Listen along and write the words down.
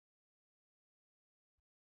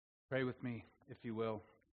Pray with me, if you will.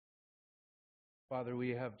 Father,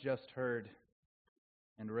 we have just heard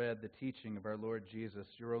and read the teaching of our Lord Jesus,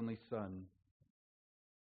 your only Son,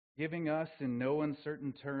 giving us in no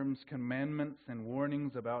uncertain terms commandments and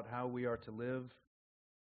warnings about how we are to live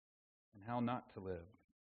and how not to live.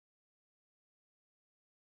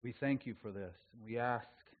 We thank you for this. We ask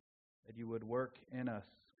that you would work in us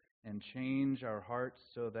and change our hearts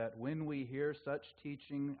so that when we hear such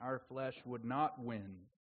teaching, our flesh would not win.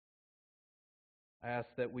 I ask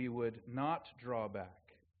that we would not draw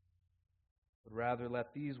back, but rather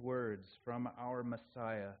let these words from our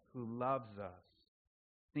Messiah, who loves us,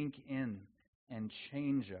 sink in and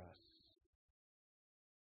change us.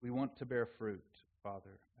 We want to bear fruit,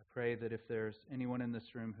 Father. I pray that if there's anyone in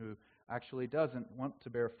this room who actually doesn't want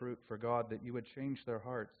to bear fruit for God, that you would change their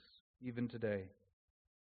hearts even today.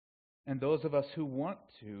 And those of us who want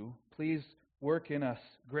to, please work in us,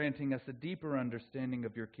 granting us a deeper understanding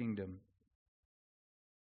of your kingdom.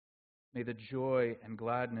 May the joy and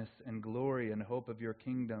gladness and glory and hope of your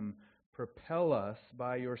kingdom propel us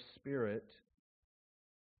by your Spirit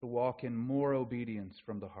to walk in more obedience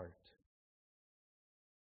from the heart.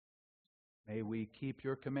 May we keep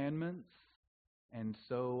your commandments and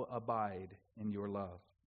so abide in your love.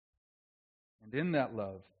 And in that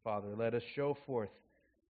love, Father, let us show forth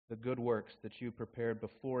the good works that you prepared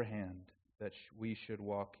beforehand, that we should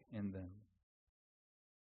walk in them.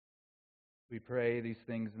 We pray these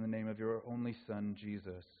things in the name of your only Son,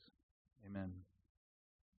 Jesus. Amen.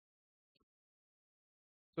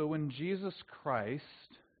 So when Jesus Christ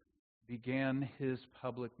began his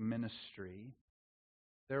public ministry,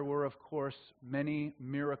 there were, of course, many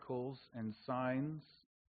miracles and signs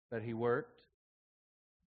that he worked.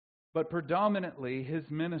 But predominantly, his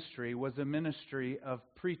ministry was a ministry of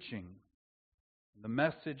preaching. The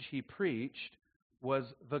message he preached was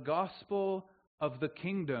the gospel of the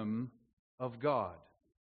kingdom of God.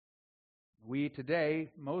 We today,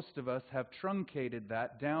 most of us, have truncated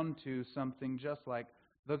that down to something just like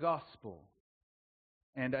the gospel.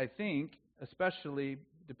 And I think, especially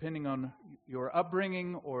depending on your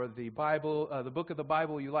upbringing or the Bible, the book of the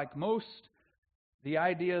Bible you like most, the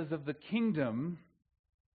ideas of the kingdom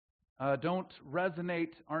don't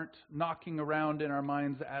resonate, aren't knocking around in our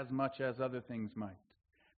minds as much as other things might.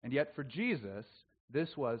 And yet for Jesus,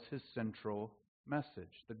 this was his central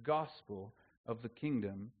message, the gospel of the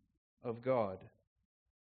kingdom of God.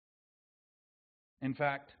 In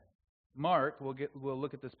fact, Mark, we'll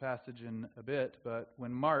look at this passage in a bit, but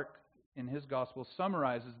when Mark, in his gospel,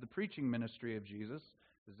 summarizes the preaching ministry of Jesus,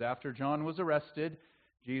 this is after John was arrested,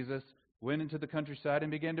 Jesus went into the countryside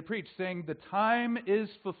and began to preach, saying, "The time is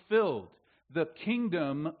fulfilled. The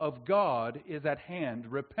kingdom of God is at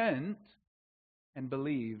hand. Repent and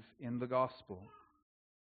believe in the gospel."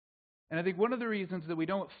 And I think one of the reasons that we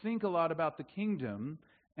don't think a lot about the kingdom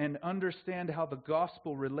and understand how the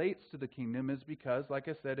gospel relates to the kingdom is because, like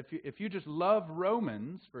I said, if you just love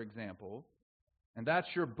Romans, for example, and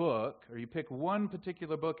that's your book, or you pick one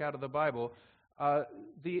particular book out of the Bible,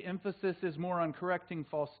 the emphasis is more on correcting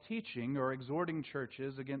false teaching or exhorting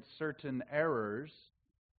churches against certain errors,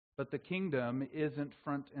 but the kingdom isn't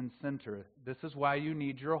front and center. This is why you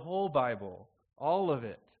need your whole Bible, all of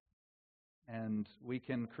it. And we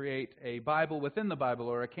can create a Bible within the Bible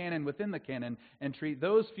or a canon within the canon and treat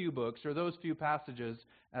those few books or those few passages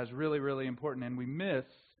as really, really important, and we miss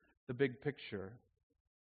the big picture.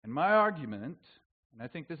 And my argument, and I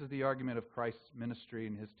think this is the argument of Christ's ministry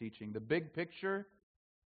and his teaching, the big picture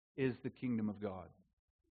is the kingdom of God.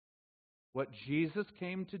 What Jesus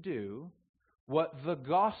came to do, what the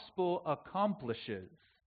gospel accomplishes,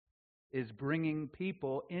 is bringing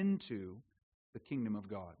people into the kingdom of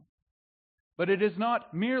God. But it is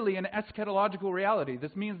not merely an eschatological reality.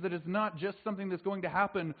 This means that it's not just something that's going to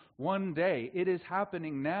happen one day. It is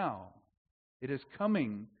happening now. It is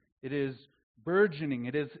coming. It is burgeoning.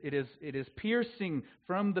 It is piercing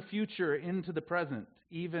from the future into the present,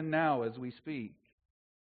 even now as we speak.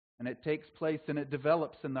 And it takes place and it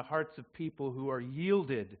develops in the hearts of people who are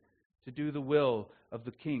yielded to do the will of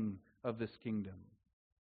the King of this kingdom.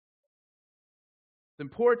 It's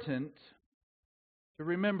important to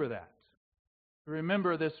remember that. To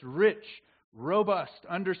remember this rich, robust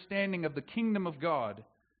understanding of the kingdom of God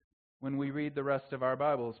when we read the rest of our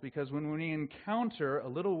Bibles. Because when we encounter a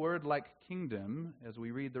little word like kingdom, as we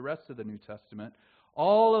read the rest of the New Testament,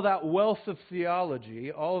 all of that wealth of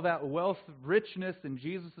theology, all of that wealth of richness in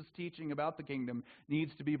Jesus' teaching about the kingdom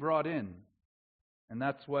needs to be brought in. And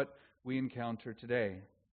that's what we encounter today.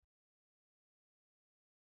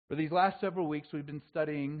 For these last several weeks, we've been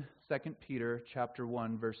studying 2 Peter chapter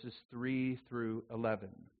 1, verses 3 through 11.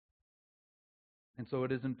 And so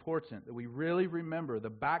it is important that we really remember the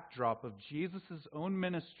backdrop of Jesus' own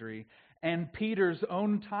ministry and Peter's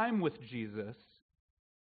own time with Jesus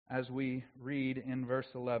as we read in verse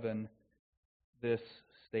 11 this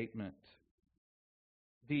statement.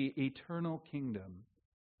 The eternal kingdom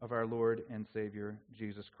of our Lord and Savior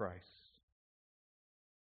Jesus Christ.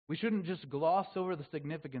 We shouldn't just gloss over the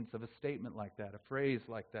significance of a statement like that, a phrase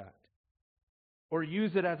like that, or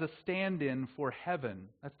use it as a stand-in for heaven.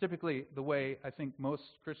 That's typically the way I think most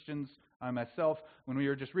Christians, I myself, when we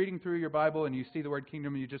are just reading through your Bible and you see the word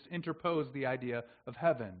kingdom, you just interpose the idea of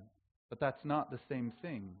heaven. But that's not the same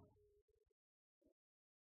thing.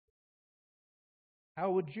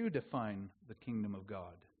 How would you define the kingdom of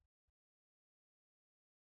God?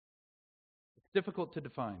 It's difficult to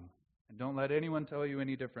define, and don't let anyone tell you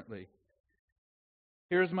any differently.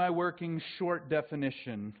 Here's my working short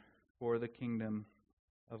definition for the kingdom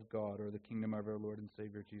of God, or the kingdom of our Lord and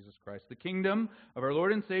Savior Jesus Christ. The kingdom of our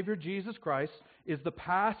Lord and Savior Jesus Christ is the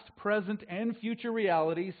past, present, and future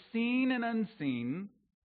reality, seen and unseen,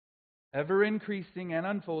 ever increasing and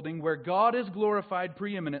unfolding, where God is glorified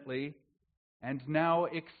preeminently and now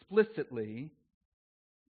explicitly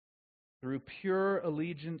through pure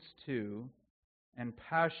allegiance to and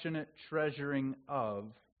passionate treasuring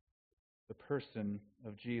of the person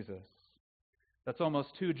of Jesus. That's almost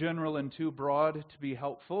too general and too broad to be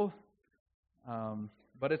helpful,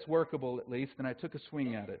 but it's workable at least, and I took a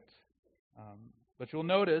swing at it. But you'll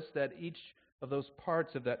notice that each of those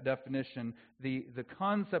parts of that definition, the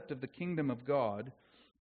concept of the kingdom of God,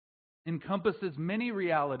 encompasses many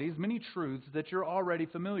realities, many truths that you're already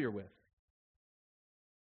familiar with.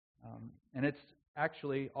 And it's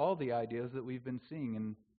actually all the ideas that we've been seeing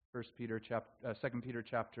in 2 Peter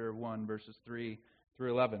chapter 1, verses 3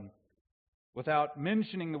 through 11. Without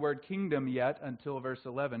mentioning the word kingdom yet until verse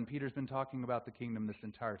 11, Peter's been talking about the kingdom this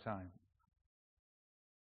entire time.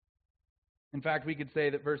 In fact, we could say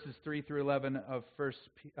that verses 3 through 11 of 2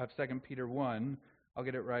 Peter 1, I'll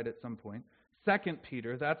get it right at some point. 2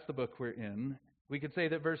 Peter, that's the book we're in. We could say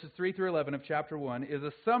that verses 3 through 11 of chapter 1 is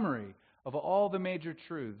a summary of all the major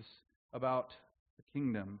truths about the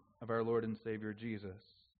kingdom of our Lord and Savior Jesus.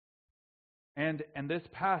 And this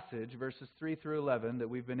passage, verses 3 through 11, that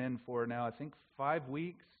we've been in for now, I think 5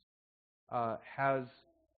 weeks, has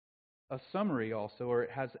a summary also, or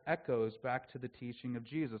it has echoes back to the teaching of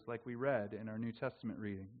Jesus, like we read in our New Testament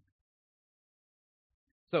reading.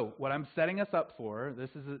 So, what I'm setting us up for, this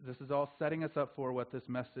is all setting us up for what this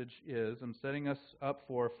message is. I'm setting us up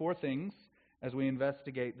for 4 things as we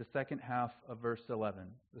investigate the second half of verse 11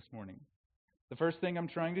 this morning. The first thing I'm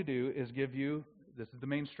trying to do is give you, this is the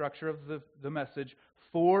main structure of the message,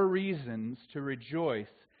 4 reasons to rejoice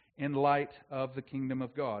in light of the kingdom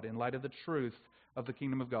of God, in light of the truth of the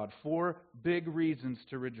kingdom of God. 4 big reasons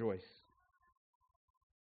to rejoice.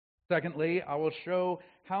 Secondly, I will show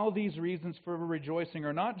how these reasons for rejoicing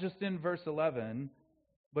are not just in verse 11,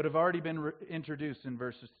 but have already been introduced in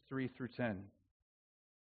verses 3 through 10.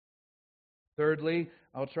 Thirdly,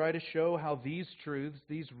 I'll try to show how these truths,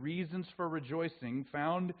 these reasons for rejoicing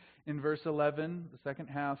found in verse 11, the second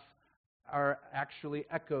half, are actually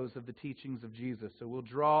echoes of the teachings of Jesus. So we'll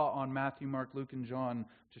draw on Matthew, Mark, Luke, and John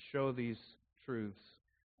to show these truths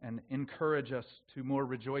and encourage us to more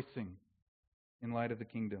rejoicing in light of the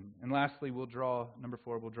kingdom. And lastly, number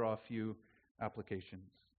 4, we'll draw a few applications.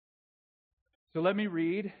 So let me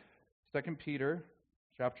read 2 Peter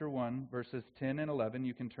chapter 1, verses 10 and 11.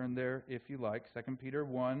 You can turn there if you like. 2 Peter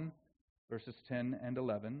 1, verses 10 and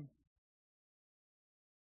 11.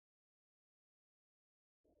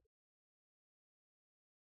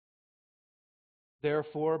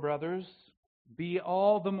 Therefore, brothers, be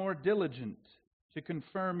all the more diligent to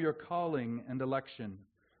confirm your calling and election.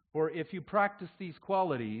 For if you practice these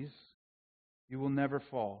qualities, you will never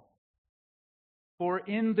fall. For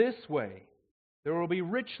in this way, there will be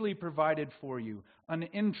richly provided for you an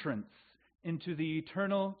entrance into the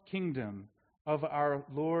eternal kingdom of our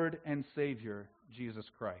Lord and Savior, Jesus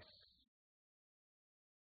Christ.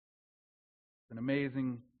 It's an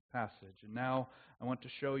amazing passage. And now I want to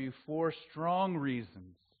show you 4 strong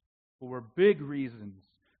reasons, 4 big reasons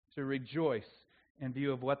to rejoice in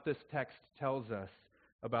view of what this text tells us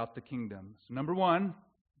about the kingdom. So number 1,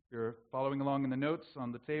 if you're following along in the notes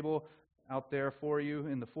on the table out there for you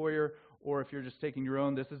in the foyer, or if you're just taking your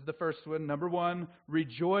own, this is the first one. Number 1,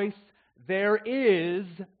 rejoice. There is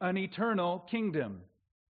an eternal kingdom.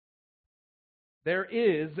 There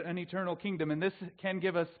is an eternal kingdom, and this can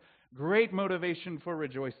give us great motivation for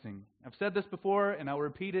rejoicing. I've said this before, and I'll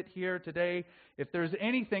repeat it here today. If there's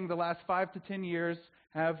anything the last 5 to 10 years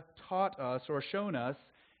have taught us or shown us,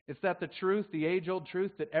 it's that the truth, the age-old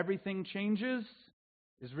truth that everything changes,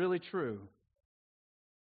 is really true.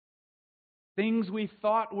 Things we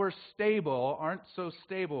thought were stable aren't so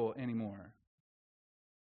stable anymore.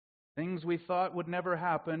 Things we thought would never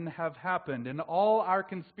happen have happened, and all our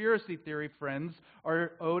conspiracy theory friends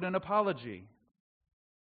are owed an apology.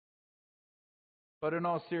 But in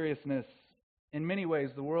all seriousness, in many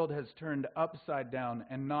ways, the world has turned upside down,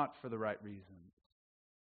 and not for the right reasons.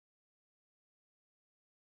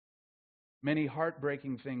 Many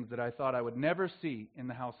heartbreaking things that I thought I would never see in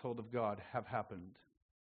the household of God have happened.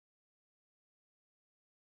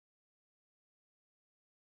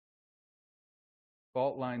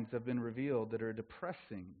 Fault lines have been revealed that are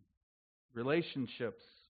depressing. Relationships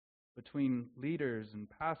between leaders and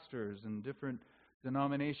pastors and different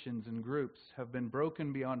denominations and groups have been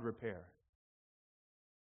broken beyond repair.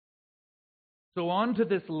 So onto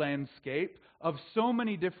this landscape of so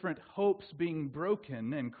many different hopes being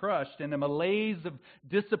broken and crushed, and a malaise of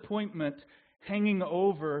disappointment hanging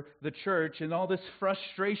over the church, and all this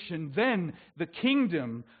frustration, then the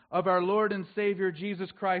kingdom of our Lord and Savior Jesus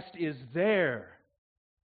Christ is there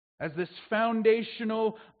as this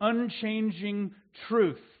foundational, unchanging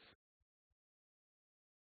truth.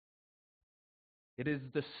 It is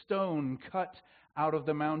the stone cut out of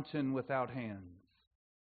the mountain without hands.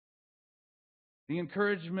 The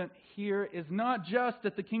encouragement here is not just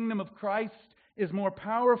that the kingdom of Christ is more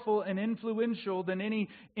powerful and influential than any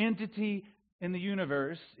entity in the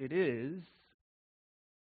universe. It is.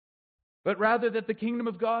 But rather that the kingdom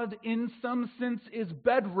of God, in some sense, is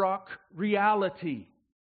bedrock reality.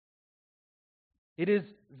 It is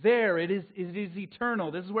there. It is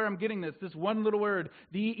eternal. This is where I'm getting this. This one little word,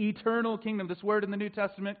 the eternal kingdom. This word in the New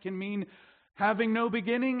Testament can mean having no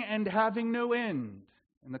beginning and having no end.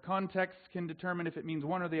 And the context can determine if it means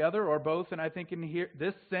one or the other or both. And I think in here,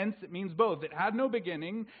 this sense, it means both. It had no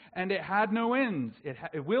beginning and it had no end.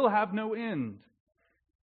 It will have no end.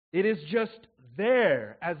 It is just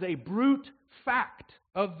there as a brute fact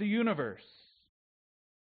of the universe.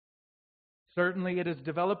 Certainly it is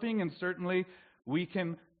developing, and certainly we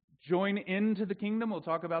can join into the kingdom. We'll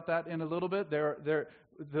talk about that in a little bit. The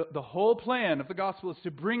whole plan of the gospel is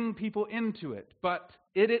to bring people into it. But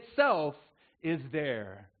it itself is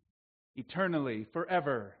there eternally,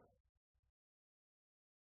 forever.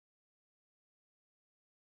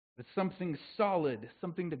 It's something solid,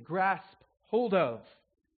 something to grasp hold of.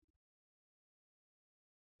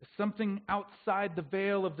 It's something outside the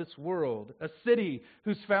veil of this world. A city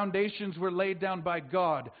whose foundations were laid down by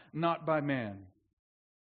God, not by man.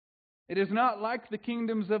 It is not like the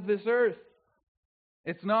kingdoms of this earth.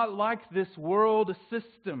 It's not like this world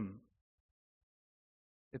system.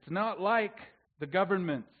 It's not like the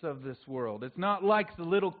governments of this world. It's not like the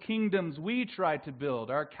little kingdoms we try to build,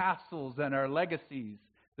 our castles and our legacies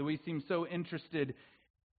that we seem so interested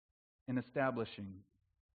in establishing.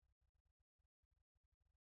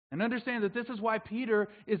 And understand that this is why Peter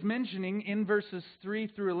is mentioning in verses 3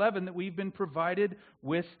 through 11 that we've been provided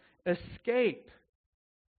with escape.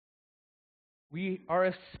 We are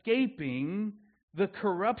escaping the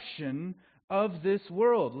corruption of this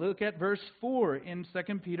world. Look at verse 4 in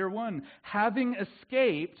 2 Peter 1. Having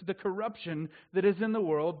escaped the corruption that is in the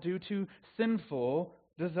world due to sinful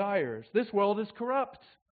desires. This world is corrupt.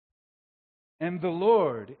 And the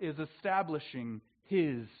Lord is establishing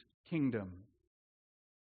His kingdom.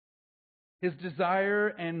 His desire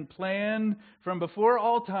and plan from before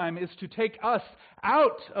all time is to take us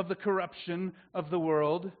out of the corruption of the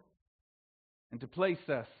world and to place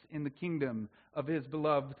us in the kingdom of His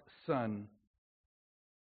beloved Son.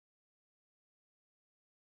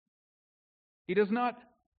 He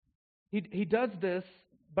does this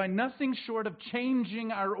by nothing short of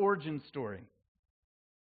changing our origin story.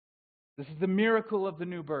 This is the miracle of the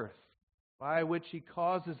new birth, by which He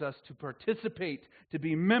causes us to participate, to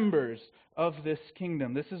be members of this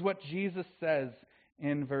kingdom. This is what Jesus says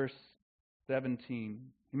in verse 17.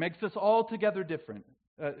 He makes us altogether different.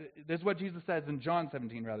 This is what Jesus says in John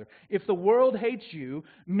 17, rather. If the world hates you,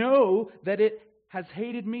 know that it has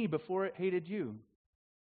hated me before it hated you.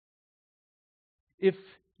 If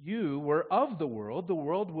you were of the world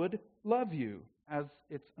would love you as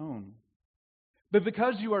its own. But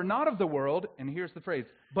because you are not of the world, and here's the phrase,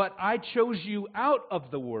 but I chose you out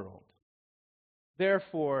of the world,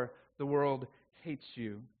 therefore the world hates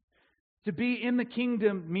you. To be in the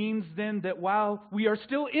kingdom means then that while we are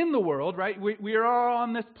still in the world, right, we are all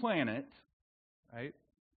on this planet, right,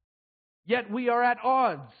 yet we are at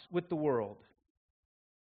odds with the world.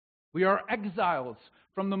 We are exiles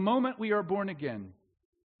from the moment we are born again.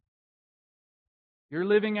 You're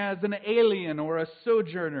living as an alien or a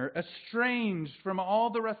sojourner, estranged from all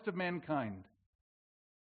the rest of mankind.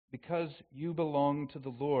 because you belong to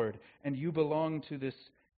the Lord and you belong to this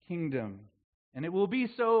kingdom. And it will be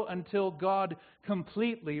so until God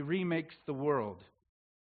completely remakes the world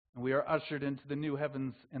and we are ushered into the new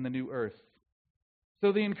heavens and the new earth.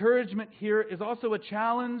 So the encouragement here is also a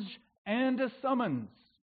challenge and a summons.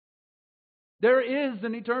 There is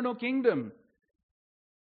an eternal kingdom.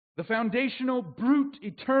 The foundational, brute,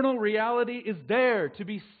 eternal reality is there to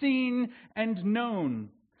be seen and known.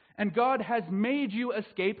 And God has made you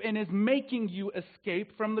escape and is making you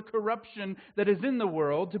escape from the corruption that is in the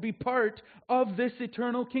world to be part of this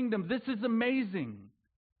eternal kingdom. This is amazing.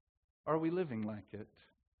 Are we living like it?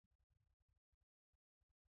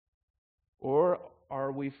 Or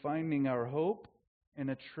are we finding our hope in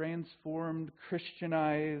a transformed,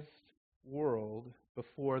 Christianized world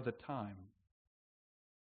before the time?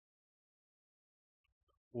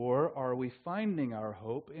 Or are we finding our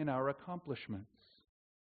hope in our accomplishments,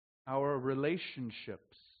 our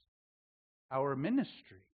relationships, our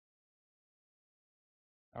ministry,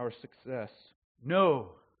 our success?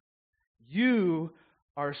 No. You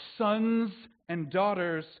are sons and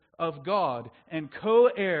daughters of God and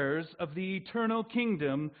co-heirs of the eternal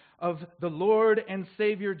kingdom of the Lord and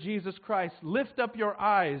Savior Jesus Christ. Lift up your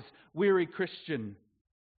eyes, weary Christian.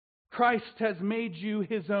 Christ has made you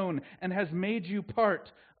His own and has made you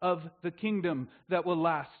part of the kingdom that will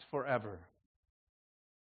last forever.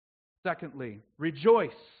 Secondly,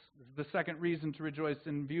 rejoice. This is the second reason to rejoice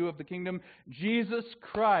in view of the kingdom. Jesus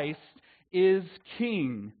Christ is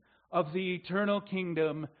King of the eternal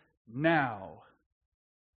kingdom now.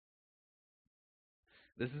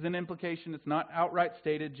 This is an implication. It's not outright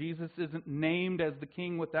stated. Jesus isn't named as the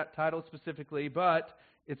king with that title specifically, but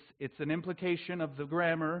it's an implication of the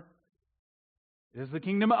grammar. It is the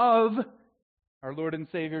kingdom of our Lord and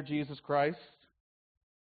Savior Jesus Christ.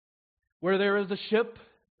 Where there is a ship,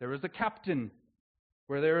 there is a captain.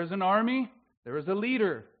 Where there is an army, there is a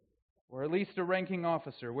leader, or at least a ranking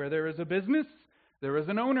officer. Where there is a business, there is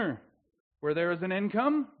an owner. Where there is an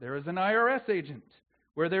income, there is an IRS agent.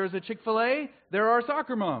 Where there is a Chick-fil-A, there are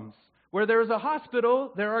soccer moms. Where there is a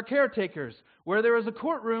hospital, there are caretakers. Where there is a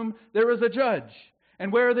courtroom, there is a judge.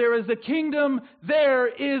 And where there is a kingdom, there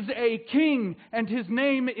is a king, and his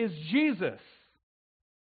name is Jesus.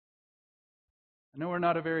 I know we're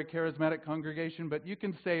not a very charismatic congregation, but you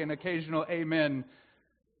can say an occasional amen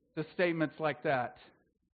to statements like that.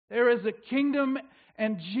 There is a kingdom,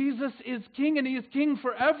 and Jesus is king, and He is king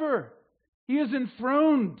forever. He is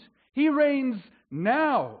enthroned. He reigns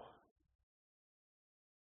now.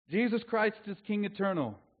 Jesus Christ is King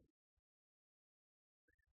eternal.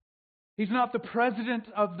 He's not the president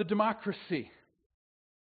of the democracy.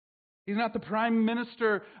 He's not the prime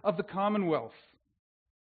minister of the commonwealth.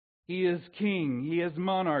 He is king. He is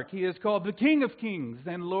monarch. He is called the King of Kings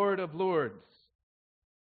and Lord of Lords.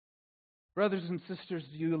 Brothers and sisters,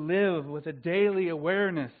 do you live with a daily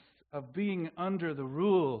awareness of being under the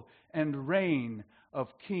rule and reign of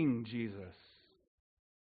King Jesus?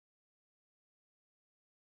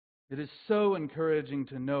 It is so encouraging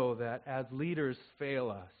to know that as leaders fail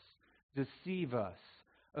us, deceive us,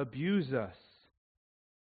 abuse us,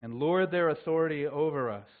 and lord their authority over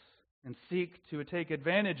us, and seek to take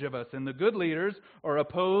advantage of us, and the good leaders are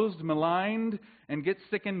opposed, maligned, and get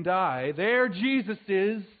sick and die, there Jesus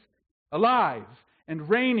is alive and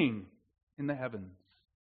reigning in the heavens.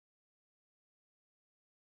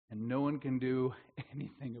 And no one can do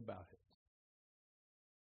anything about it.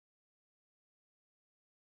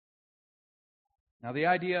 Now, the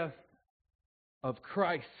idea of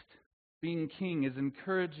Christ being king is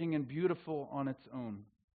encouraging and beautiful on its own.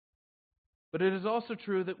 But it is also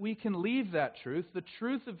true that we can leave that truth, the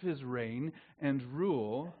truth of His reign and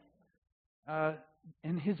rule,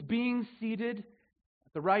 and His being seated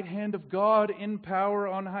at the right hand of God in power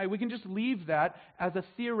on high. We can just leave that as a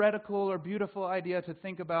theoretical or beautiful idea to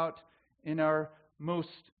think about in our most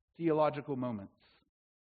theological moments.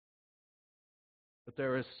 But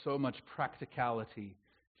there is so much practicality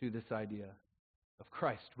to this idea of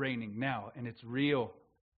Christ reigning now, and it's real.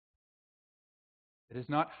 It is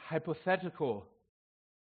not hypothetical.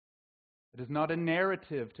 It is not a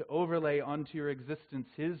narrative to overlay onto your existence.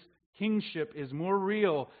 His kingship is more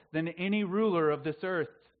real than any ruler of this earth.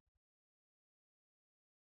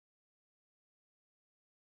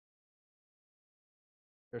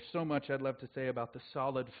 There's so much I'd love to say about the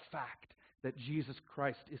solid fact that Jesus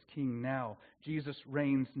Christ is king now. Jesus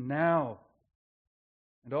reigns now.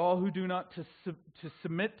 And all who do not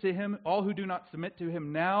submit to Him, all who do not submit to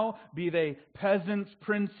Him now, be they peasants,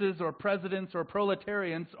 princes, or presidents, or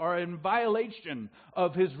proletarians, are in violation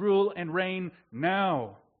of His rule and reign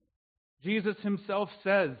now. Jesus Himself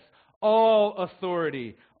says, All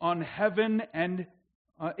authority on heaven and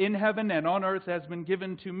in heaven and on earth has been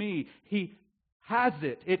given to me. He has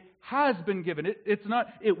it. It has been given. It's not.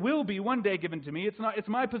 It will be one day given to me. It's not. It's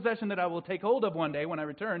my possession that I will take hold of one day when I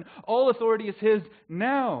return. All authority is His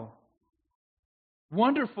now.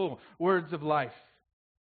 Wonderful words of life.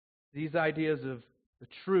 These ideas of the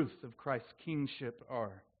truth of Christ's kingship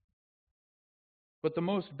are. But the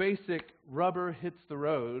most basic rubber hits the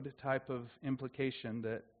road type of implication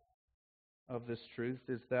of this truth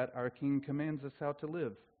is that our King commands us how to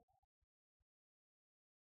live.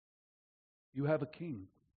 You have a king,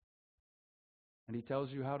 and He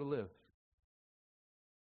tells you how to live.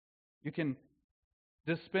 You can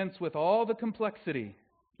dispense with all the complexity,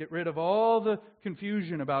 get rid of all the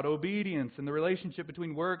confusion about obedience and the relationship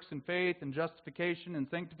between works and faith and justification and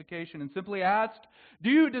sanctification, and simply ask, do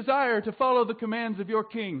you desire to follow the commands of your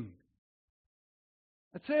King?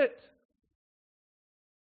 That's it.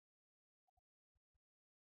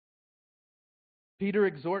 Peter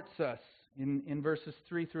exhorts us in verses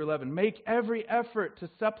 3 through 11. Make every effort to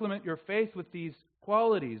supplement your faith with these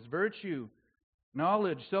qualities: virtue,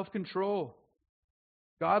 knowledge, self-control,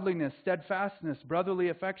 godliness, steadfastness, brotherly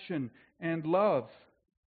affection, and love.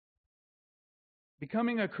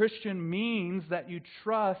 Becoming a Christian means that you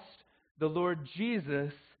trust the Lord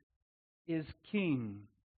Jesus is King,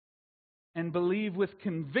 and believe with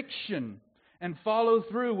conviction and follow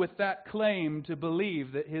through with that claim to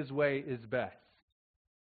believe that His way is best.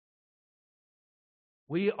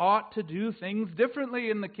 We ought to do things differently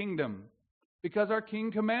in the kingdom because our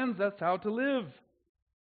King commands us how to live.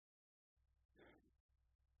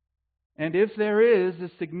 And if there is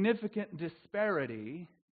a significant disparity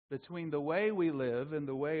between the way we live and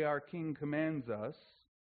the way our King commands us,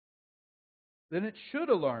 then it should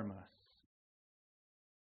alarm us.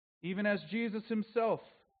 Even as Jesus Himself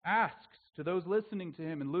asks to those listening to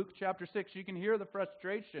Him in Luke chapter 6, you can hear the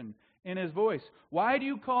frustration in His voice. Why do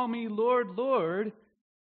you call me Lord, Lord,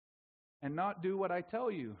 and not do what I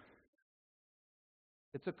tell you?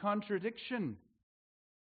 It's a contradiction.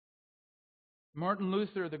 Martin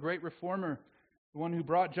Luther, the great reformer, the one who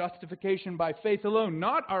brought justification by faith alone,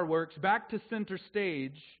 not our works, back to center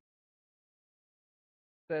stage,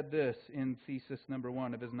 said this in thesis number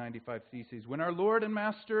 1 of his 95 Theses. When our Lord and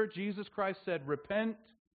Master Jesus Christ said, repent,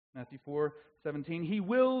 Matthew 4:17, He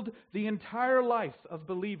willed the entire life of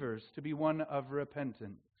believers to be one of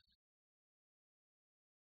repentance.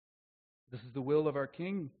 This is the will of our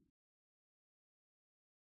King.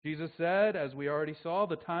 Jesus said, as we already saw,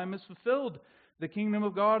 the time is fulfilled. The kingdom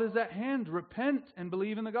of God is at hand. Repent and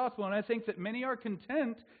believe in the gospel. And I think that many are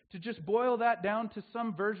content to just boil that down to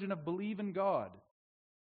some version of believe in God.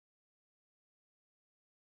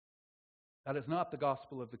 That is not the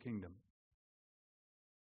gospel of the kingdom.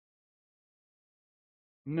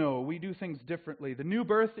 No, we do things differently. The new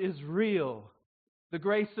birth is real. The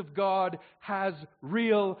grace of God has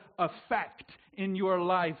real effect in your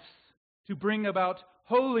lives to bring about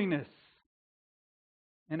holiness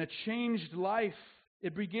and a changed life.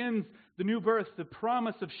 It begins, the new birth, the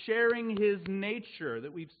promise of sharing His nature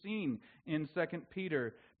that we've seen in 2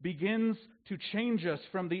 Peter, begins to change us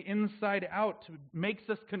from the inside out, makes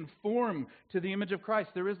us conform to the image of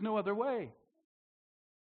Christ. There is no other way.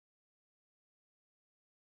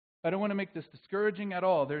 I don't want to make this discouraging at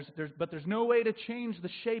all. But there's no way to change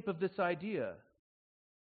the shape of this idea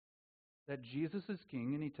that Jesus is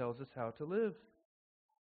King and He tells us how to live.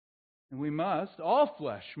 And we must, all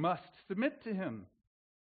flesh must submit to Him.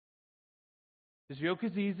 His yoke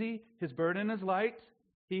is easy, His burden is light.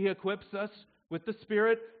 He equips us with the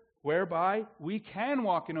Spirit whereby we can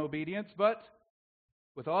walk in obedience, but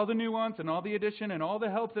with all the nuance and all the addition and all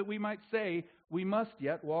the help that we might say, we must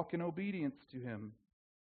yet walk in obedience to Him.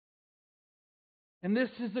 And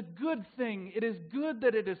this is a good thing. It is good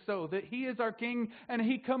that it is so, that He is our King and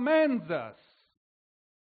He commands us.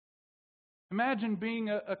 Imagine being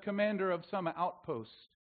a commander of some outpost,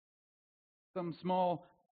 some small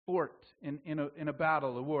fort in a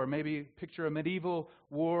battle, a war. Maybe picture a medieval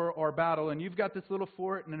war or battle, and you've got this little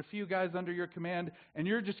fort and a few guys under your command, and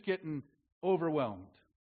you're just getting overwhelmed.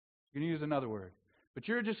 You can use another word. But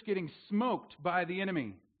you're just getting smoked by the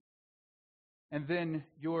enemy. And then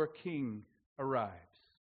your king arrives.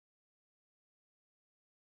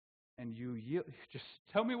 And you just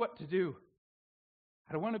tell me what to do.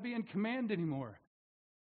 I don't want to be in command anymore.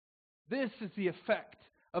 This is the effect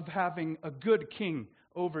of having a good king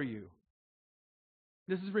over you.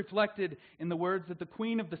 This is reflected in the words that the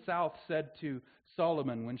Queen of the South said to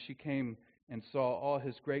Solomon when she came and saw all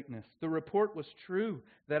his greatness. The report was true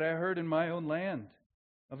that I heard in my own land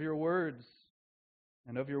of your words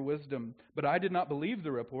and of your wisdom. But I did not believe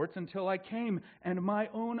the reports until I came, and my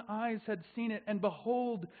own eyes had seen it, and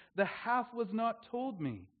behold, the half was not told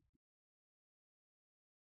me.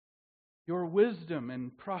 Your wisdom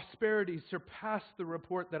and prosperity surpassed the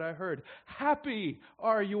report that I heard. Happy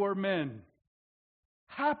are your men.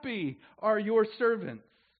 Happy are your servants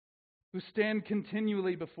who stand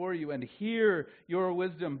continually before you and hear your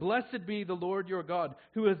wisdom. Blessed be the Lord your God,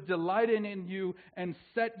 who has delighted in you and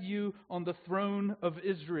set you on the throne of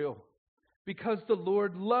Israel. Because the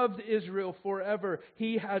Lord loved Israel forever,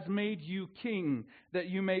 He has made you king, that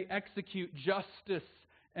you may execute justice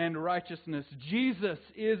and righteousness. Jesus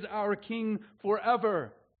is our King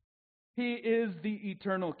forever. He is the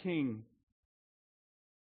eternal King.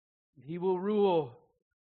 He will rule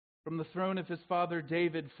from the throne of his father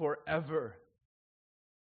David forever.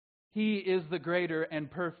 He is the greater and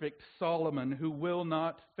perfect Solomon who will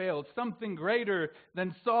not fail. Something greater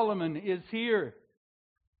than Solomon is here.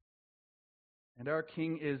 And our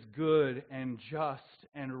King is good and just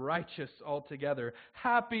and righteous altogether.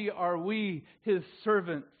 Happy are we, His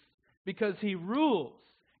servants, because He rules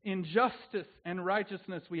in justice and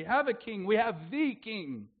righteousness. We have a King. We have the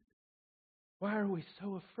King. Why are we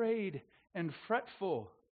so afraid and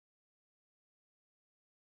fretful?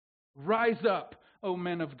 Rise up, O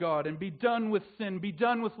men of God, and be done with sin. Be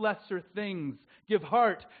done with lesser things. Give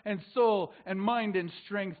heart and soul and mind and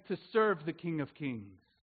strength to serve the King of Kings.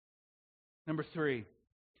 Number 3,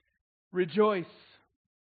 rejoice.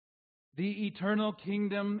 The eternal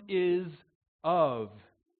kingdom is of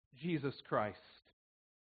Jesus Christ.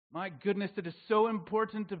 My goodness, it is so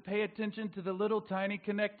important to pay attention to the little tiny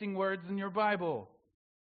connecting words in your Bible.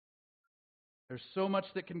 There's so much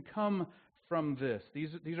that can come from this.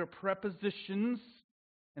 These are prepositions,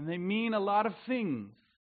 and they mean a lot of things.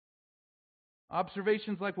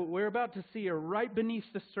 Observations like what we're about to see are right beneath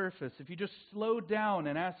the surface if you just slow down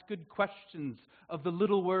and ask good questions of the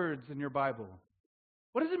little words in your Bible.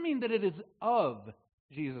 What does it mean that it is of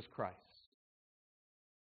Jesus Christ?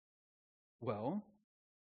 Well,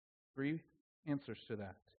 3 answers to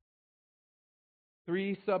that.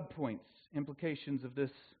 3 subpoints, implications of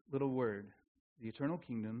this little word. The eternal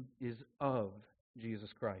kingdom is of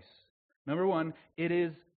Jesus Christ. Number 1, it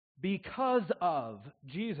is because of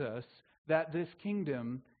Jesus that this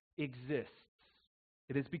kingdom exists.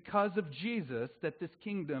 It is because of Jesus that this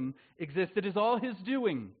kingdom exists. It is all His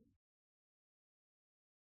doing.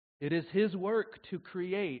 It is His work to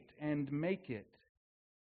create and make it.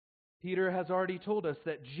 Peter has already told us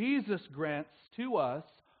that Jesus grants to us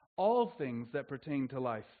all things that pertain to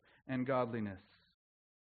life and godliness.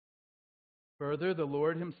 Further, the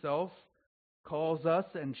Lord Himself calls us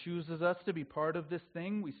and chooses us to be part of this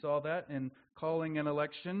thing. We saw that in calling and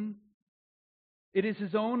election. It is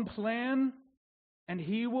His own plan, and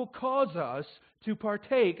He will cause us to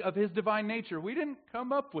partake of His divine nature. We didn't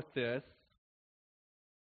come up with this.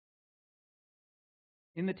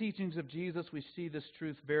 In the teachings of Jesus, we see this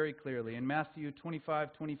truth very clearly. In Matthew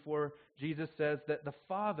 25:24, Jesus says that the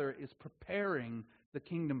Father is preparing the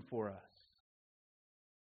kingdom for us.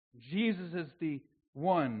 Jesus is the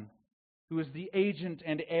one who is the agent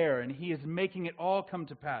and heir, and He is making it all come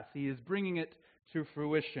to pass. He is bringing it to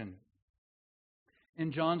fruition.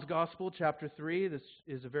 In John's Gospel, chapter 3, this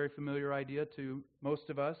is a very familiar idea to most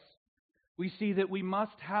of us, we see that we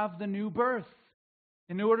must have the new birth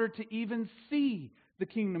in order to even see the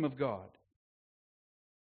kingdom of God.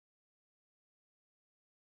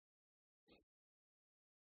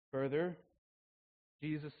 Further,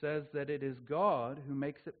 Jesus says that it is God who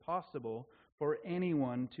makes it possible for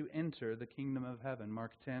anyone to enter the kingdom of heaven.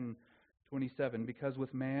 Mark 10:27, because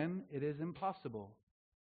with man it is impossible.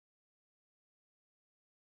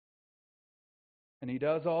 And He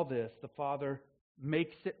does all this. The Father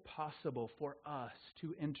makes it possible for us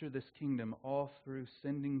to enter this kingdom, all through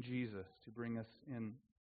sending Jesus to bring us in.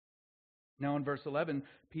 Now in verse 11,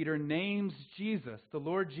 Peter names Jesus, the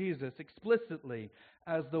Lord Jesus, explicitly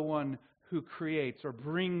as the one who creates or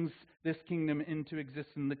brings this kingdom into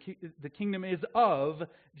existence. The kingdom is of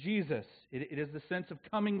Jesus. It is the sense of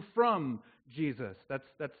coming from Jesus.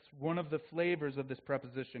 That's one of the flavors of this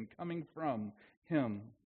preposition, coming from Him.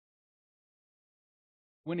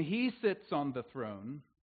 When He sits on the throne,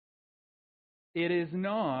 it is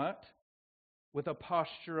not with a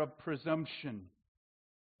posture of presumption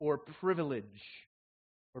or privilege,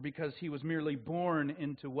 or because He was merely born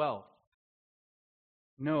into wealth.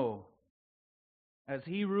 No. As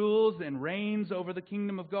He rules and reigns over the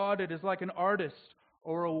kingdom of God, it is like an artist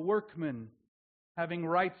or a workman having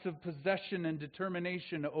rights of possession and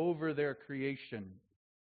determination over their creation.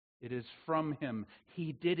 It is from Him.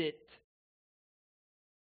 He did it.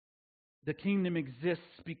 The kingdom exists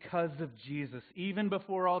because of Jesus, even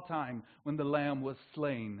before all time, when the Lamb was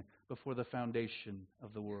slain before the foundation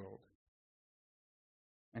of the world.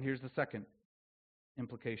 And here's the second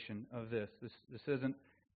implication of this. This isn't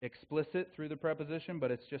explicit through the preposition,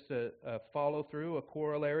 but it's just a follow-through, a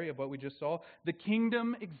corollary of what we just saw. The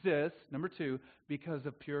kingdom exists, number 2, because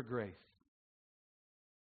of pure grace.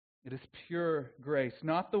 It is pure grace,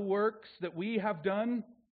 not the works that we have done.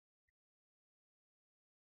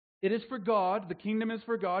 It is for God. The kingdom is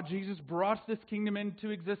for God. Jesus brought this kingdom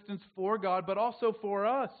into existence for God, but also for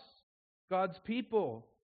us, God's people.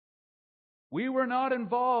 We were not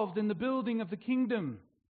involved in the building of the kingdom.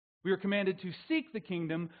 We are commanded to seek the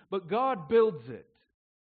kingdom, but God builds it.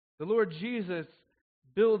 The Lord Jesus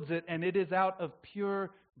builds it, and it is out of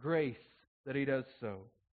pure grace that He does so.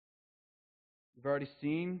 We've already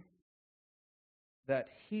seen that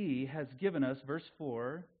He has given us, verse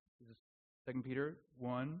 4, this is 2 Peter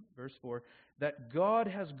 1, verse 4, that God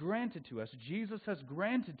has granted to us, Jesus has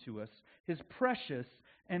granted to us, His precious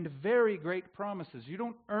and very great promises. You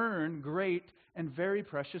don't earn great and very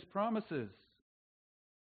precious promises.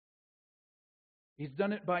 He's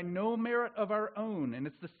done it by no merit of our own, and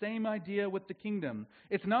it's the same idea with the kingdom.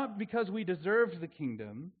 It's not because we deserved the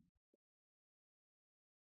kingdom.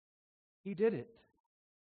 He did it.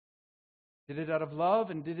 Did it out of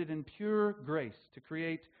love and did it in pure grace to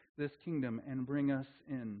create this kingdom and bring us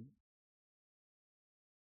in.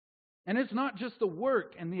 And it's not just the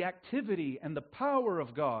work and the activity and the power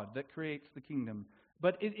of God that creates the kingdom,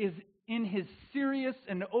 but it is in His serious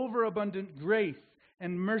and overabundant grace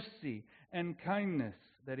and mercy and kindness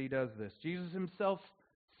that He does this. Jesus Himself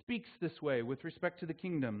speaks this way with respect to the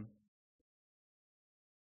kingdom.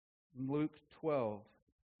 In Luke 12,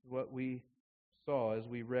 what we saw as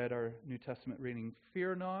we read our New Testament reading,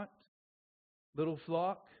 "Fear not, little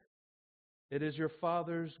flock, it is your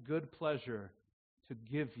Father's good pleasure to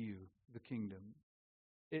give you the kingdom."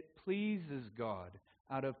 It pleases God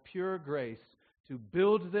out of pure grace to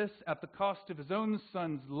build this at the cost of His own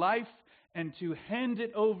Son's life and to hand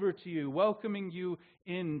it over to you, welcoming you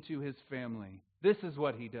into His family. This is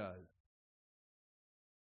what He does.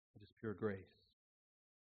 It is pure grace.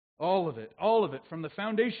 All of it, from the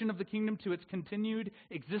foundation of the kingdom to its continued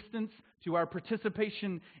existence, to our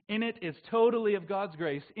participation in it, is totally of God's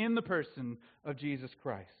grace in the person of Jesus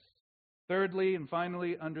Christ. Thirdly, and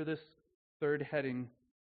finally, under this third heading,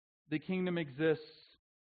 the kingdom exists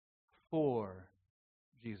for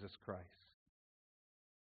Jesus Christ.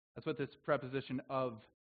 That's what this preposition of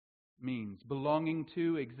means. Belonging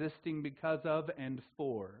to, existing because of, and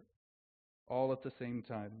for. All at the same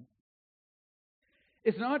time.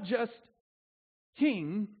 It's not just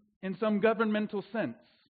king in some governmental sense.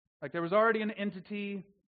 Like there was already an entity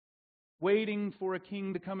waiting for a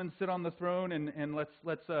king to come and sit on the throne, and let's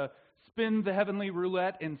spin the heavenly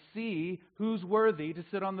roulette and see who's worthy to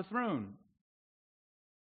sit on the throne.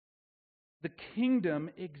 The kingdom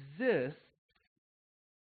exists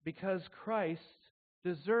because Christ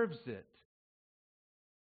deserves it.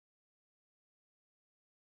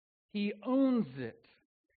 He owns it.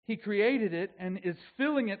 He created it and is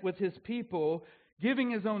filling it with His people, giving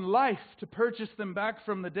His own life to purchase them back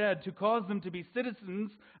from the dead, to cause them to be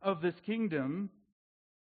citizens of this kingdom.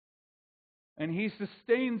 And He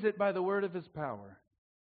sustains it by the word of His power.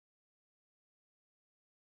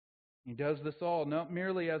 He does this all not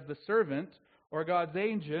merely as the servant or God's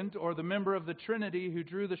agent or the member of the Trinity who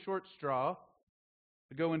drew the short straw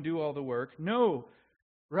to go and do all the work. No,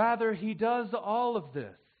 rather He does all of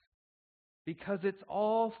this because it's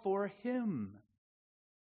all for Him.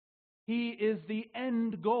 He is the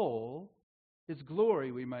end goal. His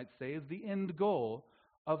glory, we might say, is the end goal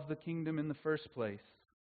of the kingdom in the first place.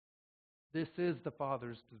 This is the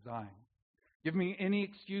Father's design. Give me any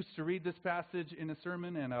excuse to read this passage in a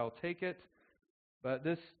sermon and I'll take it. But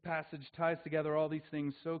this passage ties together all these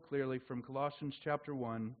things so clearly from Colossians chapter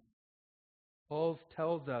 1. Paul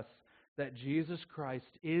tells us that Jesus Christ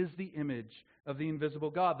is the image of the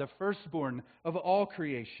invisible God, the firstborn of all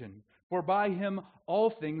creation. For by Him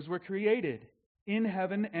all things were created, in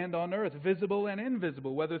heaven and on earth, visible and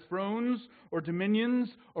invisible, whether thrones or dominions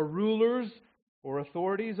or rulers or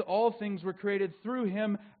authorities. All things were created through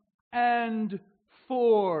Him and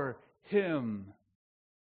for Him.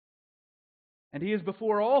 And He is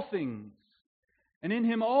before all things, and in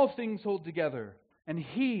Him all things hold together. And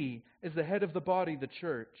He is the head of the body, the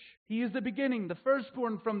church. He is the beginning, the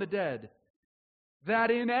firstborn from the dead, that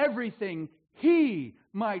in everything He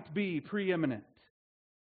might be preeminent.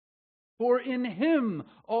 For in Him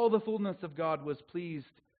all the fullness of God was pleased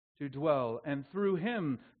to dwell, and through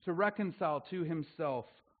Him to reconcile to Himself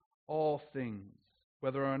all things,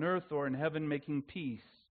 whether on earth or in heaven, making peace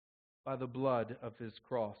by the blood of his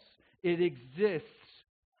cross. It exists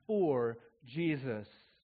for Jesus.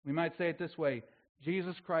 We might say it this way: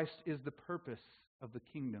 Jesus Christ is the purpose of the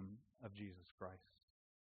kingdom of Jesus Christ.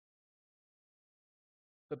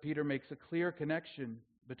 But Peter makes a clear connection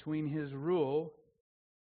between his rule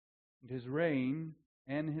and his reign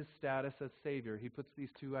and his status as Savior. He puts these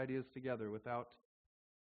two ideas together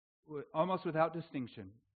almost without distinction.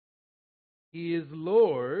 He is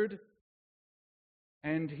Lord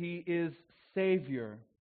and he is Savior.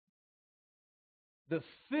 The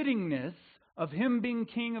fittingness of him being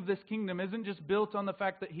king of this kingdom isn't just built on the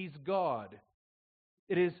fact that he's God.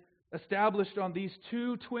 It is established on these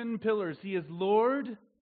two twin pillars. He is Lord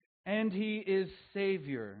and he is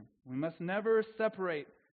Savior. We must never separate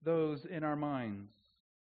those in our minds.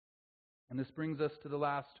 And this brings us to the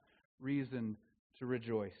last reason to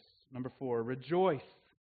rejoice. Number 4, rejoice.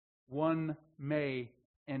 One may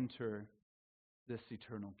enter this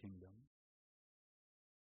eternal kingdom.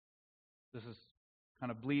 This is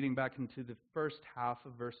kind of bleeding back into the first half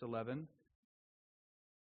of verse 11.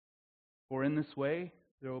 For in this way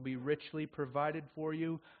there will be richly provided for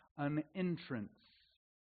you an entrance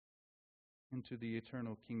into the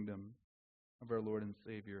eternal kingdom of our Lord and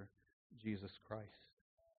Savior, Jesus Christ.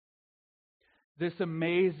 This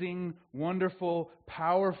amazing, wonderful,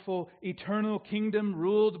 powerful, eternal kingdom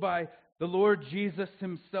ruled by the Lord Jesus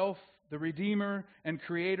himself, the Redeemer and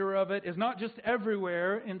Creator of it, is not just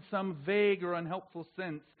everywhere in some vague or unhelpful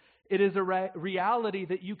sense. It is a reality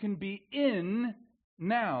that you can be in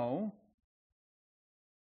now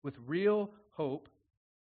with real hope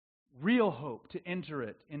to enter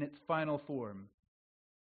it in its final form.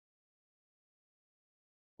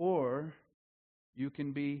 Or you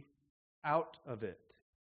can be out of it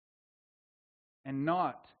and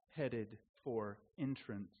not headed for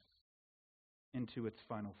entrance into its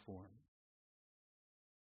final form.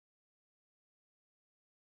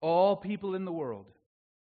 All people in the world,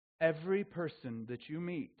 every person that you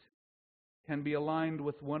meet, can be aligned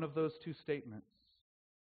with one of those two statements.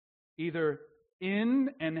 Either in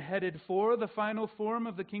and headed for the final form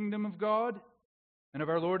of the kingdom of God and of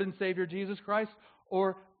our Lord and Savior Jesus Christ,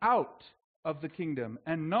 or out of the kingdom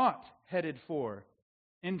and not headed for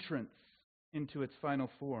entrance into its final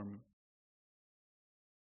form.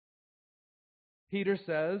 Peter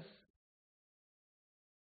says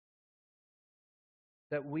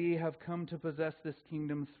that we have come to possess this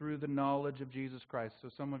kingdom through the knowledge of Jesus Christ. So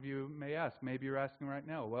some of you may ask, maybe you're asking right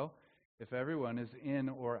now, well, if everyone is in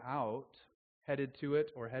or out, headed to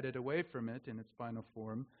it or headed away from it in its final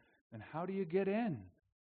form, then how do you get in?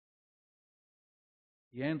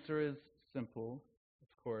 The answer is simple,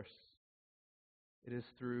 of course. It is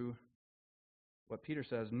through what Peter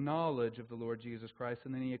says, knowledge of the Lord Jesus Christ,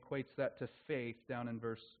 and then he equates that to faith down in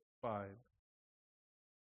verse 5.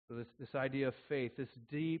 So this idea of faith, this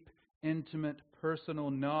deep, intimate,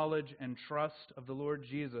 personal knowledge and trust of the Lord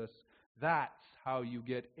Jesus, that's how you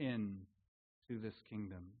get in to this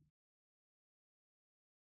kingdom.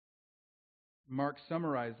 Mark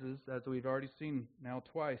summarizes, as we've already seen now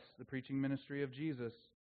twice, the preaching ministry of Jesus.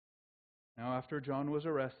 Now, after John was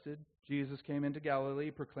arrested, Jesus came into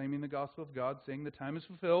Galilee proclaiming the gospel of God, saying, "The time is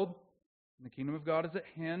fulfilled, and the kingdom of God is at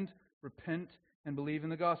hand. Repent and believe in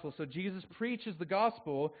the gospel." So Jesus preaches the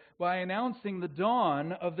gospel by announcing the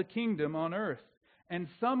dawn of the kingdom on earth and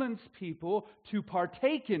summons people to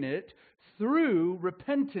partake in it through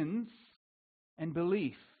repentance and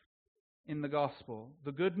belief in the gospel,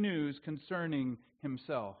 the good news concerning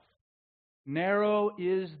himself. Narrow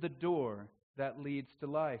is the door that leads to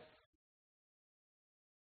life.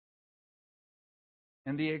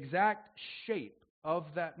 And the exact shape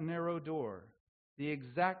of that narrow door, the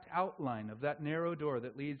exact outline of that narrow door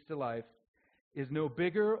that leads to life, is no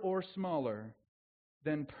bigger or smaller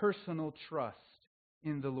than personal trust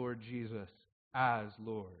in the Lord Jesus as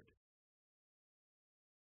Lord.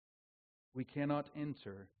 We cannot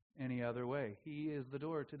enter any other way. He is the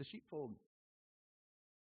door to the sheepfold.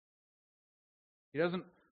 He doesn't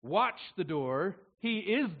watch the door. He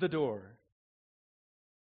is the door.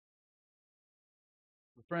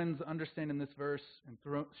 Friends, understanding this verse and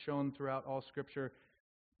shown throughout all Scripture,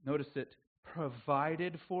 notice it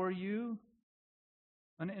provided for you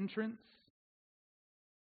an entrance.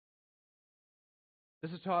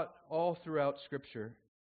 This is taught all throughout Scripture.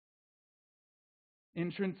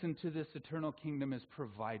 Entrance into this eternal kingdom is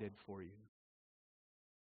provided for you.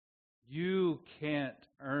 You can't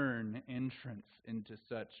earn entrance into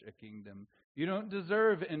such a kingdom. You don't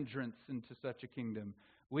deserve entrance into such a kingdom.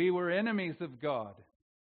 We were enemies of God,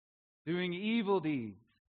 doing evil deeds.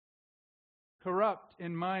 corrupt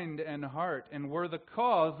in mind and heart and were the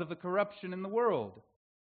cause of the corruption in the world.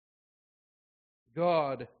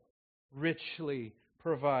 God richly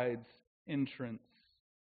provides entrance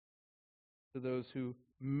to those who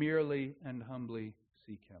merely and humbly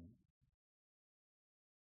seek Him.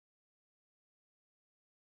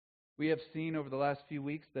 We have seen over the last few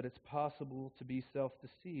weeks that it's possible to be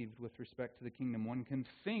self-deceived with respect to the kingdom. One can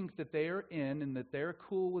think that they are in and that they're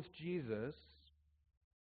cool with Jesus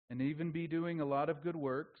and even be doing a lot of good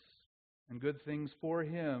works and good things for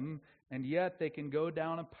Him, and yet they can go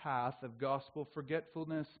down a path of gospel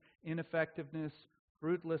forgetfulness, ineffectiveness,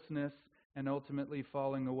 fruitlessness, and ultimately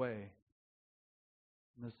falling away.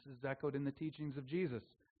 And this is echoed in the teachings of Jesus.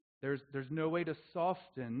 There's no way to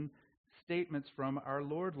soften statements from our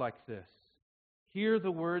Lord like this. Hear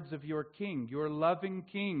the words of your King, your loving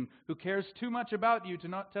King, who cares too much about you to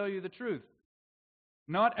not tell you the truth.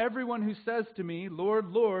 Not everyone who says to me, Lord,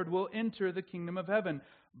 Lord, will enter the kingdom of heaven,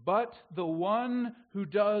 but the one who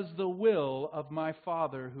does the will of my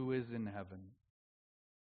Father who is in heaven.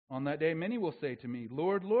 On that day, many will say to me,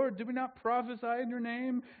 Lord, Lord, did we not prophesy in your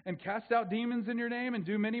name and cast out demons in your name and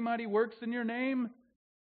do many mighty works in your name?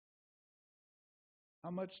 How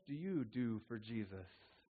much do you do for Jesus?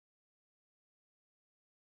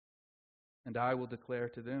 And I will declare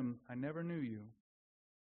to them, I never knew you.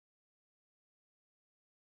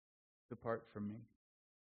 Depart from me,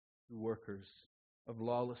 you workers of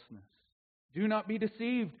lawlessness. Do not be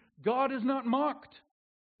deceived. God is not mocked.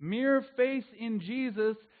 Mere faith in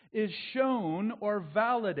Jesus is shown or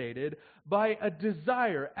validated by a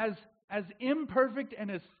desire, as imperfect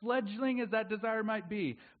and as fledgling as that desire might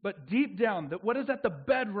be, but deep down, that what is at the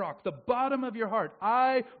bedrock, the bottom of your heart,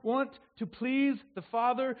 I want to please the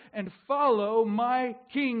Father and follow my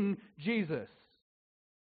King Jesus.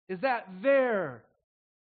 Is that there?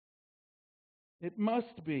 It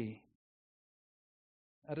must be.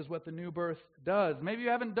 That is what the new birth does. Maybe you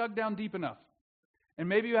haven't dug down deep enough. And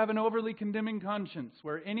maybe you have an overly condemning conscience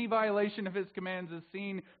where any violation of His commands is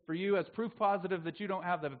seen for you as proof positive that you don't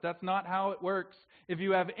have that. If that's not how it works, if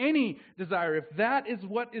you have any desire, if that is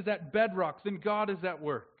what is at bedrock, then God is at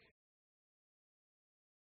work.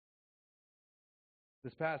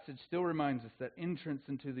 This passage still reminds us that entrance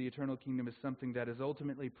into the eternal kingdom is something that is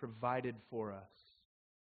ultimately provided for us.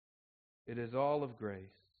 It is all of grace.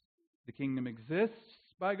 The kingdom exists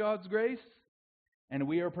by God's grace, and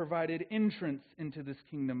we are provided entrance into this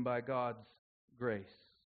kingdom by God's grace.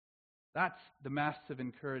 That's the massive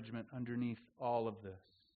encouragement underneath all of this.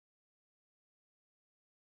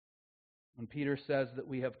 When Peter says that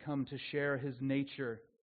we have come to share His nature,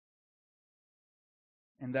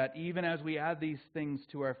 and that even as we add these things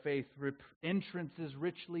to our faith, entrance is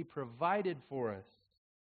richly provided for us,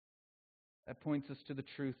 that points us to the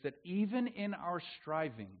truth that even in our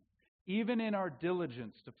striving, even in our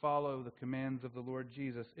diligence to follow the commands of the Lord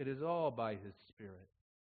Jesus, it is all by His Spirit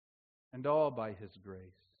and all by His grace.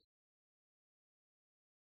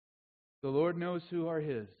 The Lord knows who are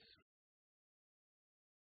His.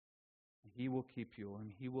 He will keep you,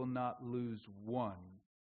 and He will not lose one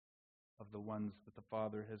of the ones that the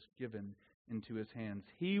Father has given into His hands.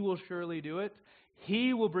 He will surely do it.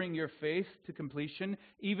 He will bring your faith to completion,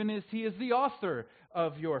 even as He is the author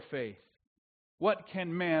of your faith. What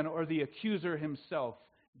can man or the accuser himself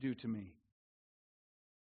do to me?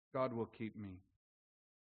 God will keep me.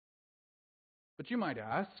 But you might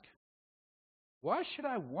ask, why should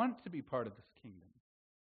I want to be part of this kingdom?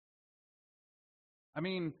 I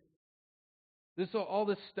mean, all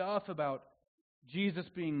this stuff about Jesus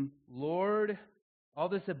being Lord, all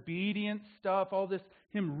this obedience stuff, all this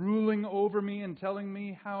Him ruling over me and telling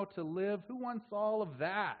me how to live, who wants all of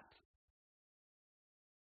that?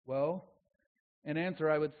 Well, in answer,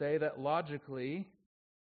 I would say that logically,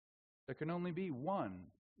 there can only be one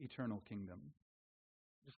eternal kingdom.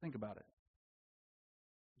 Just think about it.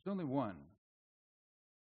 There's only one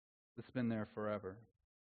that's been there forever.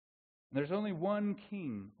 And there's only one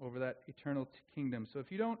king over that eternal kingdom. So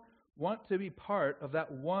if you don't want to be part of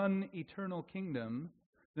that one eternal kingdom,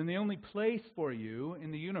 then the only place for you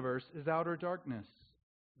in the universe is outer darkness,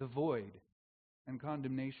 the void, and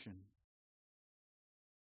condemnation.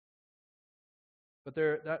 But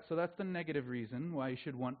so that's the negative reason why you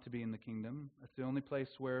should want to be in the kingdom. That's the only place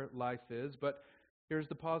where life is. But here's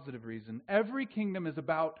the positive reason. Every kingdom is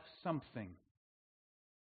about something.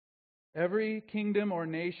 Every kingdom or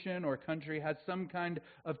nation or country has some kind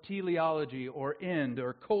of teleology or end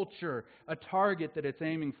or culture, a target that it's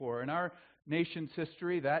aiming for. In our nation's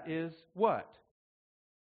history, that is what?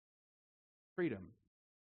 Freedom.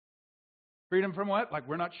 Freedom from what? Like,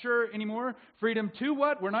 we're not sure anymore. Freedom to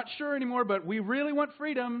what? We're not sure anymore, but we really want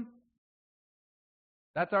freedom.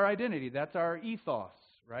 That's our identity. That's our ethos,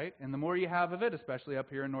 right? And the more you have of it, especially up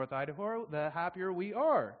here in North Idaho, the happier we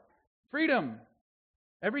are. Freedom.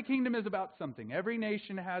 Every kingdom is about something. Every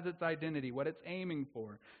nation has its identity, what it's aiming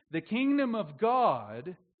for. The kingdom of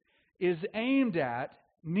God is aimed at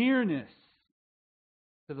nearness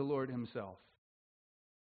to the Lord Himself.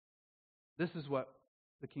 This is what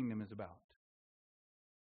the kingdom is about.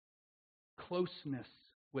 Closeness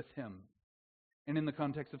with Him. And in the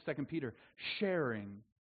context of 2 Peter, sharing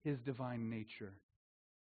His divine nature.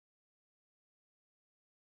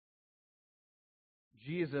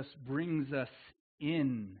 Jesus brings us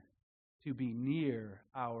in to be near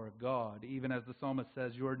our God. Even as the psalmist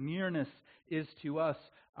says, your nearness is to us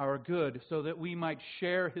our good, so that we might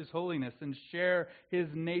share His holiness and share His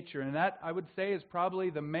nature. And that, I would say, is probably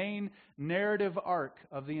the main narrative arc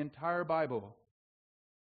of the entire Bible.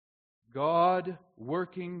 God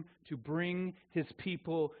working to bring His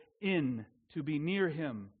people in, to be near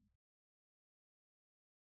Him.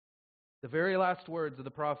 The very last words of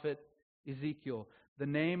the prophet Ezekiel, the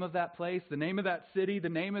name of that place, the name of that city, the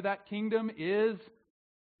name of that kingdom is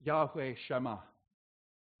Yahweh Shammah.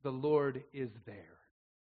 The Lord is there.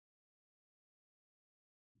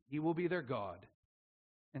 He will be their God,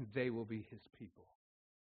 and they will be His people.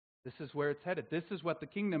 This is where it's headed. This is what the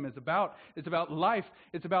kingdom is about. It's about life.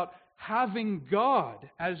 It's about having God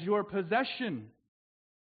as your possession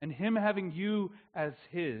and Him having you as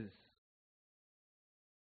His.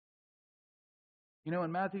 You know,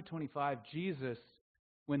 in Matthew 25, Jesus,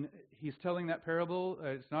 when He's telling that parable,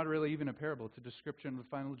 it's not really even a parable, it's a description of the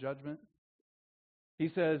final judgment.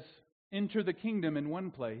 He says, enter the kingdom in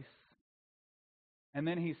one place, and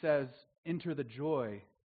then He says, enter the joy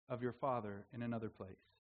of your Father in another place.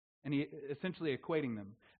 And He essentially equating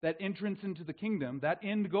them. That entrance into the kingdom, that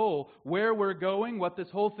end goal, where we're going, what this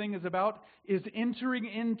whole thing is about, is entering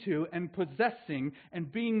into and possessing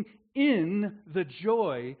and being in the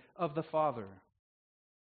joy of the Father.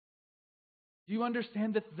 Do you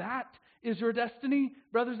understand that that is your destiny,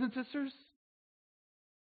 brothers and sisters?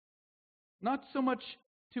 Not so much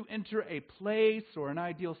to enter a place or an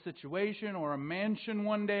ideal situation or a mansion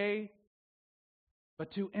one day,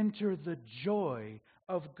 but to enter the joy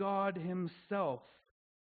of God Himself.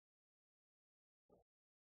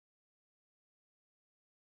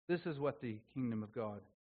 This is what the kingdom of God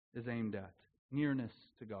is aimed at. Nearness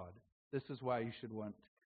to God. This is why you should want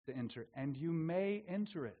to enter. And you may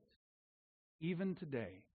enter it, even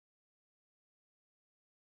today.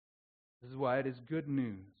 This is why it is good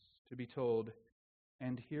news to be told,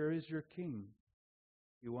 and here is your king.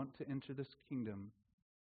 You want to enter this kingdom,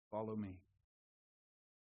 follow me.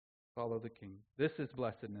 Follow the King. This is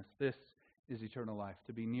blessedness. This is eternal life,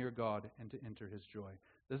 to be near God and to enter His joy.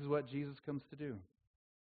 This is what Jesus comes to do.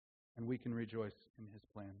 And we can rejoice in His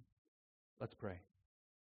plan. Let's pray.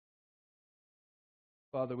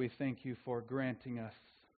 Father, we thank You for granting us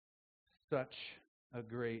such a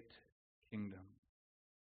great kingdom.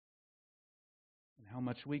 And how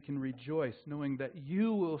much we can rejoice knowing that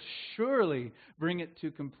You will surely bring it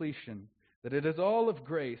to completion. That it is all of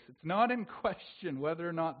grace. It's not in question whether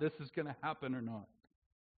or not this is going to happen or not.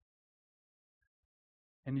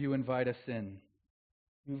 And You invite us in.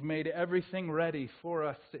 You've made everything ready for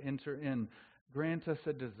us to enter in. Grant us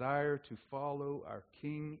a desire to follow our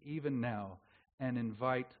King even now and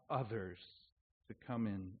invite others to come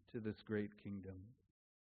into this great kingdom.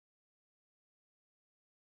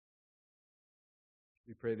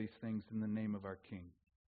 We pray these things in the name of our King.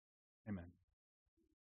 Amen.